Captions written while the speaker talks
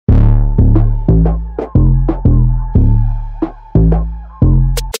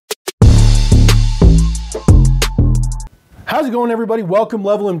it going, everybody? Welcome,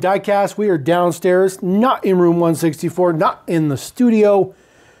 LevelMDiecast. We are downstairs, not in room 164, not in the studio.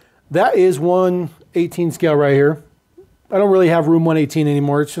 That is 1/18 scale right here. I don't really have room 118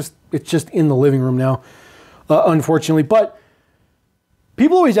 anymore. It's just in the living room now, unfortunately. But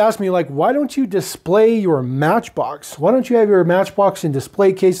people always ask me, like, why don't you display your Matchbox? Why don't you have your Matchbox in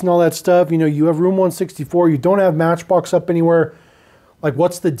display case and all that stuff? You know, you have room 164. You don't have Matchbox up anywhere. Like,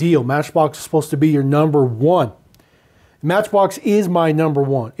 what's the deal? Matchbox is supposed to be your number one. Matchbox is my number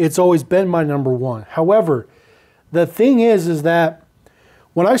one. It's always been my number one. However, the thing is that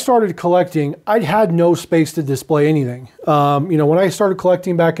when I started collecting, I had no space to display anything. You know, when I started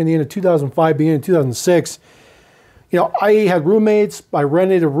collecting back in the end of 2005, beginning of 2006, you know, I had roommates. I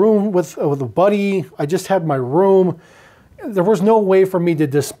rented a room with a buddy. I just had my room. There was no way for me to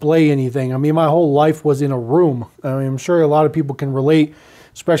display anything. I mean, my whole life was in a room. I mean, I'm sure a lot of people can relate,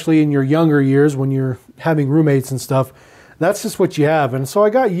 especially in your younger years when you're having roommates and stuff. That's just what you have. And so I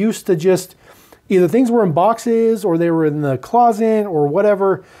got used to just either things were in boxes or they were in the closet or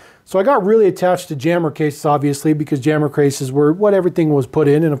whatever. So I got really attached to jammer cases, obviously, because jammer cases were what everything was put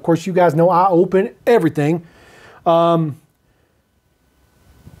in. And of course, you guys know I open everything. But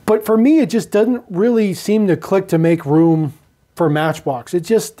for me, it just doesn't really seem to click to make room for Matchbox. It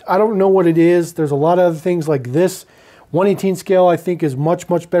just, I don't know what it is. There's a lot of other things like this. 1/18 scale, I think, is much,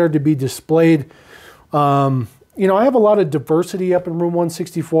 much better to be displayed. You know, I have a lot of diversity up in room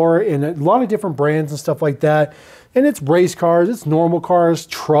 164 and a lot of different brands and stuff like that. And it's race cars, it's normal cars,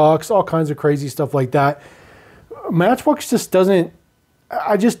 trucks, all kinds of crazy stuff like that. Matchbox just doesn't,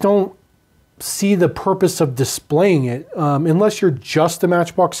 I just don't see the purpose of displaying it unless you're just a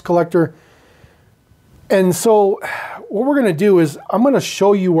Matchbox collector. And so what we're going to do is I'm going to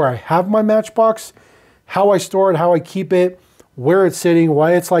show you where I have my Matchbox, how I store it, how I keep it, where it's sitting,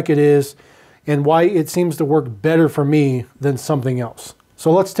 why it's like it is, and why it seems to work better for me than something else.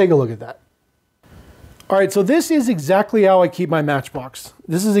 So let's take a look at that. All right, so this is exactly how I keep my Matchbox.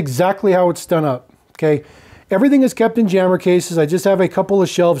 This is exactly how it's done up, okay? Everything is kept in jammer cases. I just have a couple of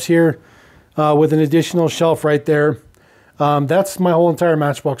shelves here with an additional shelf right there. That's my whole entire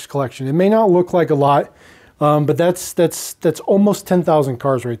Matchbox collection. It may not look like a lot, but that's almost 10,000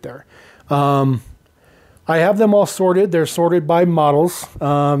 cars right there. I have them all sorted. They're sorted by models,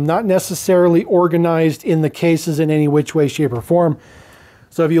 not necessarily organized in the cases in any which way, shape, or form.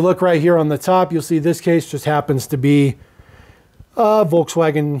 So if you look right here on the top, you'll see this case just happens to be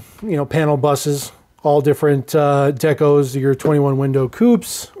Volkswagen, you know, panel buses, all different decos, your 21 window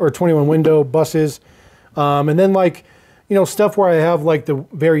coupes or 21 window buses. And then, like, you know, stuff where I have like the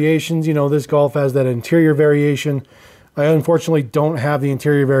variations, you know, this Golf has that interior variation. I unfortunately don't have the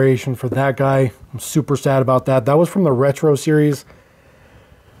interior variation for that guy. I'm super sad about that. That was from the Retro series.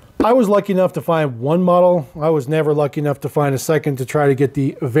 I was lucky enough to find one model. I was never lucky enough to find a second to try to get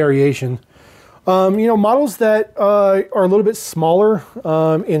the variation. You know, models that are a little bit smaller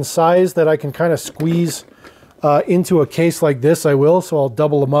in size that I can kind of squeeze into a case like this, I will. So I'll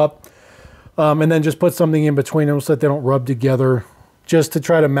double them up and then just put something in between them so that they don't rub together, just to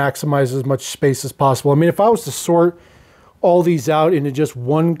try to maximize as much space as possible. I mean, if I was to sort all these out into just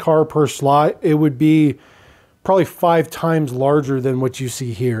one car per slot, it would be probably 5 times larger than what you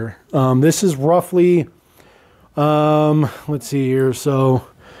see here. This is roughly, let's see here, so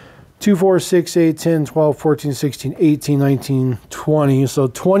 2, 4, 6, 8, 10, 12, 14, 16, 18, 19, 20. So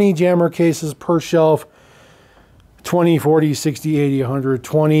 20 jammer cases per shelf, 20, 40, 60, 80, 100,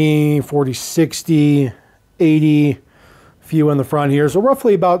 20, 40, 60, 80, few in the front here. So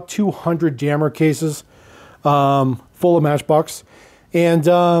roughly about 200 jammer cases full of Matchbox. And,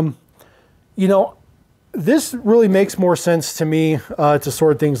 you know, this really makes more sense to me to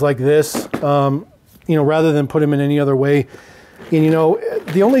sort things like this, you know, rather than put them in any other way. And, you know,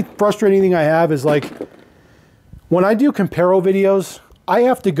 the only frustrating thing I have is, like, when I do comparo videos, I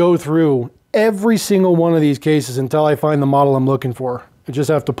have to go through every single one of these cases until I find the model I'm looking for. I just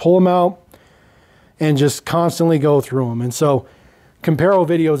have to pull them out and just constantly go through them. And so comparo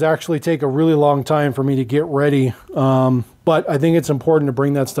videos actually take a really long time for me to get ready. But I think it's important to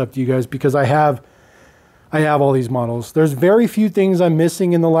bring that stuff to you guys because I have all these models. There's very few things I'm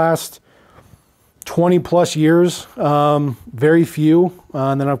missing in the last 20 plus years. Very few.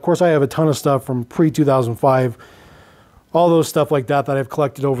 And then of course I have a ton of stuff from pre-2005. All those stuff like that I've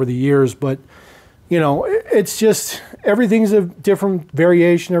collected over the years. But, you know, it's just, everything's a different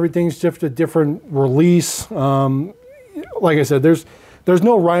variation. Everything's just a different release. Like I said, there's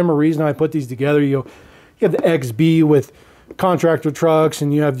no rhyme or reason I put these together. You have the XB with contractor trucks,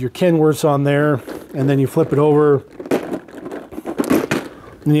 and you have your Kenworths on there, and then you flip it over,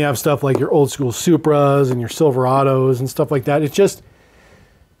 And you have stuff like your old school Supras and your Silverados and stuff like that.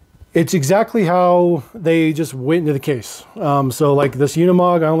 It's exactly how they just went into the case. So like this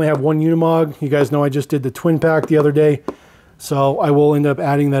Unimog, I only have one Unimog. You guys know I just did the twin pack the other day. So I will end up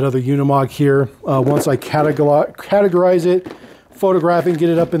adding that other Unimog here once I categorize it, photograph it, and get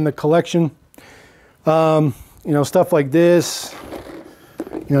it up in the collection. You know, stuff like this.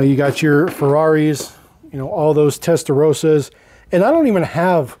 You know, you got your Ferraris, you know, all those Testarossas. And I don't even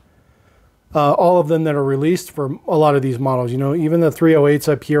have all of them that are released for a lot of these models. You know, even the 308s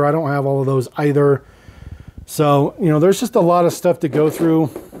up here, I don't have all of those either. So, you know, there's just a lot of stuff to go through.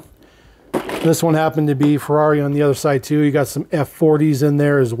 This one happened to be Ferrari on the other side too. You got some F40s in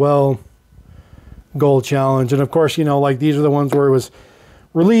there as well. Gold Challenge. And of course, you know, like these are the ones where it was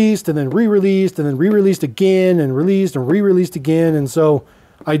released and then re-released and then re-released again and released and re-released again. And so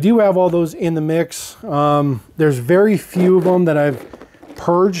I do have all those in the mix. There's very few of them that I've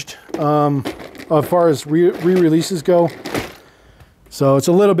purged as far as re-releases go. So it's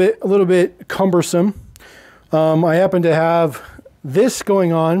a little bit cumbersome. I happen to have this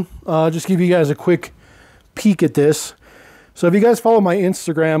going on. I'll just give you guys a quick peek at this. So if you guys follow my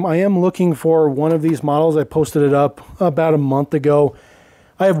Instagram, I am looking for one of these models. I posted it up about a month ago.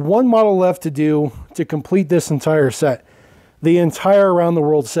 I have one model left to do to complete this entire set. The entire Around the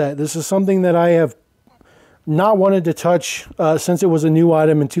World set. This is something that I have not wanted to touch since it was a new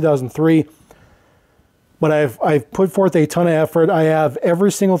item in 2003. But I've put forth a ton of effort. I have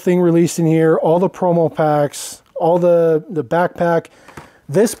every single thing released in here, all the promo packs, all the backpack.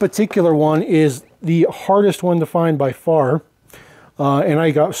 This particular one is the hardest one to find by far. And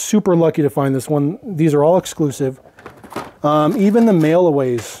I got super lucky to find this one. These are all exclusive. Even the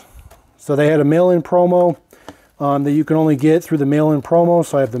mail-aways. So they had a mail-in promo that you can only get through the mail-in promo.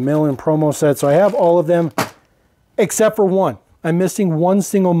 So I have the mail-in promo set. So I have all of them except for one. I'm missing one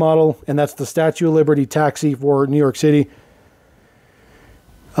single model, and that's the Statue of Liberty taxi for New York City.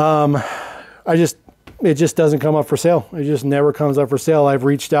 It just doesn't come up for sale. It just never comes up for sale. I've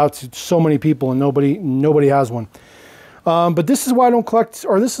reached out to so many people and nobody has one. But this is why I don't collect,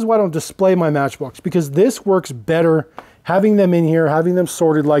 or this is why I don't display my Matchbox, because this works better having them in here, having them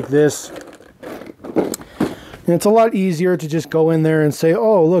sorted like this. And it's a lot easier to just go in there and say,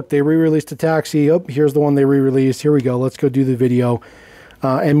 oh, look, they re-released a taxi. Oh, here's the one they re-released. Here we go. Let's go do the video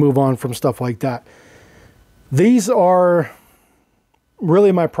and move on from stuff like that. These are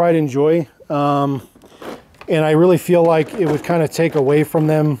really my pride and joy. And I really feel like it would kind of take away from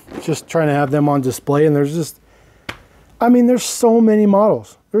them just trying to have them on display. And there's just, I mean, there's so many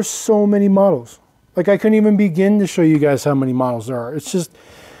models. There's so many models. Like, I couldn't even begin to show you guys how many models there are. It's just,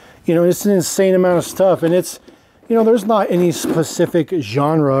 you know, it's an insane amount of stuff. And it's, you know, there's not any specific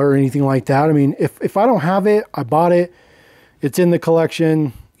genre or anything like that. I mean, if I don't have it, I bought it. It's in the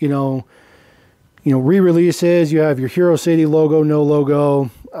collection. You know, re-releases. You have your Hero City logo, no logo.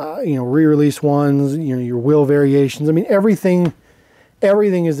 You know, re-release ones. You know, your wheel variations. I mean, everything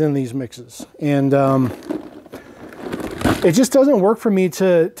is in these mixes, and it just doesn't work for me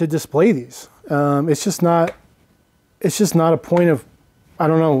to display these. It's just not a point of, I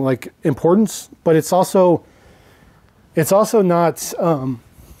don't know, like, importance, but it's also not,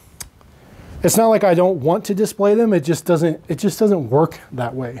 it's not like I don't want to display them. It just doesn't work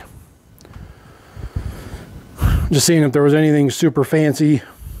that way. Just seeing if there was anything super fancy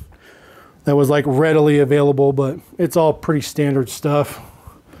that was like readily available, but it's all pretty standard stuff.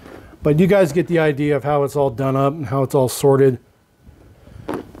 But you guys get the idea of how it's all done up and how it's all sorted.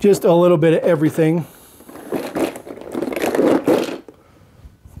 Just a little bit of everything.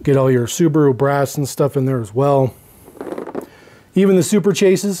 Get all your Subaru brass and stuff in there as well. Even the Super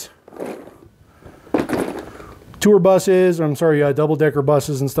Chases. Tour buses, I'm sorry, double-decker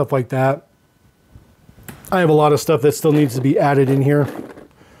buses and stuff like that. I have a lot of stuff that still needs to be added in here.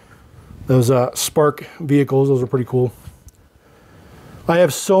 Those Spark vehicles, those are pretty cool. I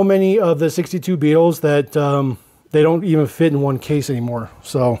have so many of the 62 Beetles that they don't even fit in one case anymore.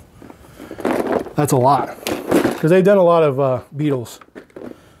 So that's a lot, because they've done a lot of Beetles.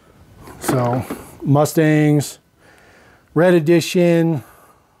 So Mustangs, Red Edition,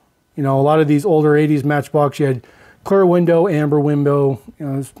 you know, a lot of these older 80s Matchbox, you had clear window, amber window, you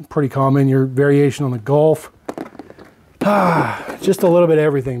know, it's pretty common. Your variation on the Golf. Just a little bit of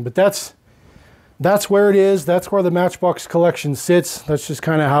everything, but that's where it is. That's where the Matchbox collection sits. That's just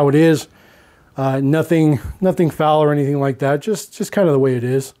kind of how it is. Nothing foul or anything like that. Just kind of the way it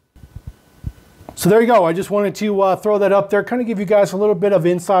is. So there you go. I just wanted to throw that up there, kind of give you guys a little bit of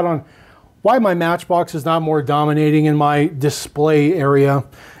insight on why my Matchbox is not more dominating in my display area,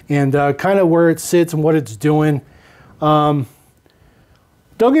 and kind of where it sits and what it's doing. Don't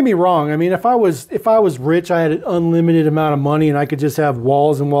Don't get me wrong. I mean, if I was rich, I had an unlimited amount of money and I could just have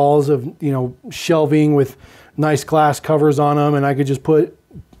walls and walls of, you know, shelving with nice glass covers on them, and I could just put,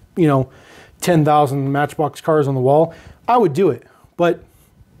 you know, 10,000 Matchbox cars on the wall, I would do it. But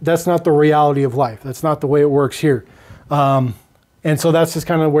that's not the reality of life. That's not the way it works here. And so that's just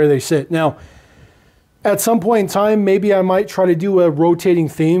kind of where they sit. Now, at some point in time, maybe I might try to do a rotating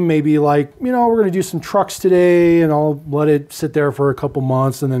theme. Maybe like, you know, we're going to do some trucks today and I'll let it sit there for a couple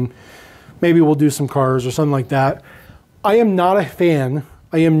months and then maybe we'll do some cars or something like that. I am not a fan.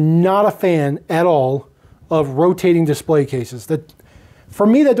 I am not a fan at all of rotating display cases. That, for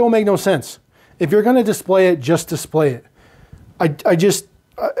me, that don't make no sense. If you're going to display it, just display it.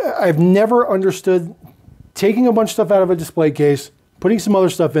 I've never understood taking a bunch of stuff out of a display case, putting some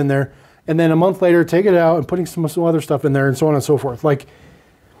other stuff in there, and then a month later, take it out and putting some other stuff in there, and so on and so forth. Like,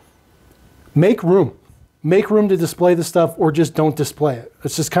 make room. Make room to display the stuff, or just don't display it.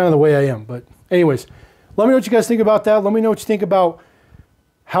 It's just kind of the way I am. But anyways, let me know what you guys think about that. Let me know what you think about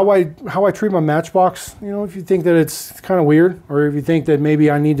how I treat my Matchbox. You know, if you think that it's kind of weird, or if you think that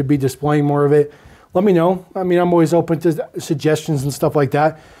maybe I need to be displaying more of it, let me know. I mean, I'm always open to suggestions and stuff like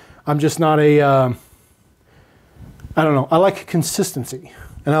that. I'm just not a, I don't know. I like consistency.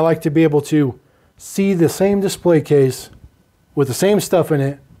 And I like to be able to see the same display case with the same stuff in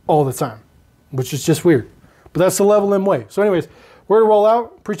it all the time, which is just weird. But that's the Level M way. So anyways, we're going to roll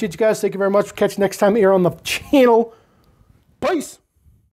out. Appreciate you guys. Thank you very much. Catch you next time here on the channel. Peace.